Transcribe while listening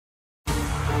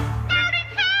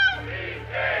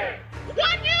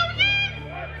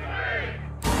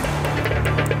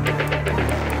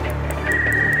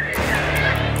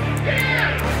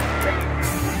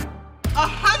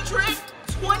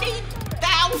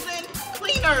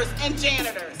cleaners and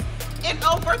janitors in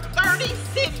over 30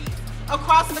 cities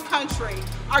across the country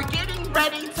are getting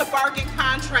ready to bargain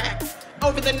contracts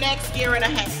over the next year and a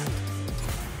half.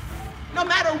 No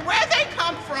matter where they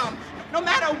come from, no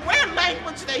matter what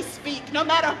language they speak, no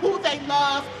matter who they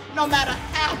love, no matter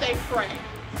how they pray,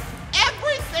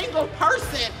 every single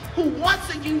person who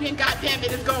wants a union,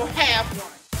 goddammit, is gonna have one.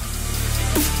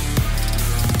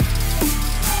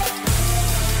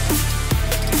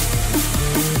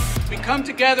 We come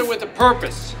together with a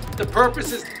purpose. The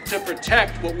purpose is to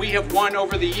protect what we have won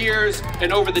over the years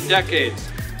and over the decades.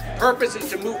 The purpose is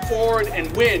to move forward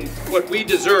and win what we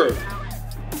deserve.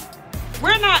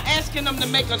 We're not asking them to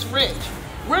make us rich.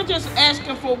 We're just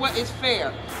asking for what is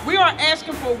fair. We are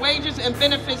asking for wages and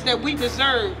benefits that we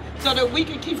deserve so that we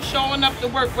can keep showing up to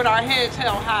work with our heads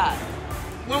held high.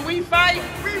 When we fight,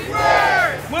 we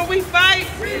win! When we fight,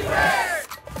 we win!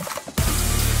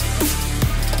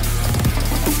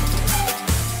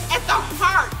 At the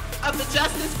heart of the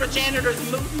Justice for Janitors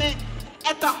movement,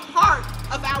 at the heart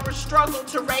of our struggle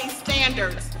to raise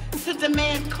standards, to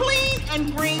demand clean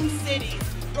and green cities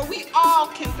where we all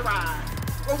can thrive,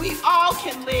 where we all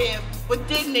can live with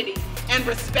dignity and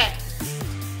respect.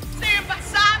 Stand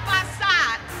side by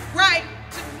side, right,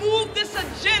 to move this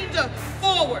agenda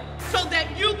forward so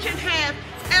that you can have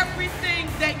everything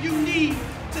that you need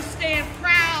to stand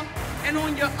proud and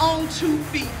on your own 2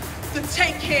 feet to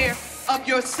take care of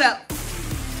yourself.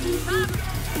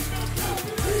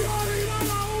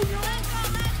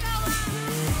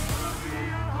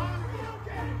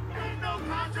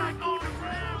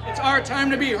 It's our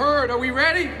time to be heard. Are we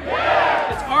ready?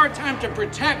 Yeah. It's our time to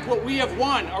protect what we have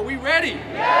won. Are we ready?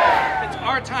 Yeah. It's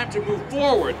our time to move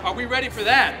forward. Are we ready for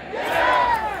that?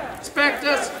 Yeah. Respect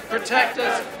us, protect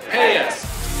us, pay us.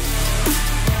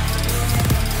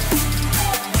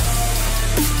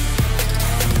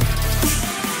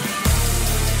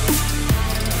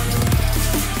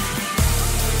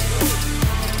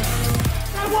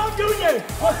 Union!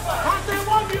 I said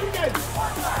one union!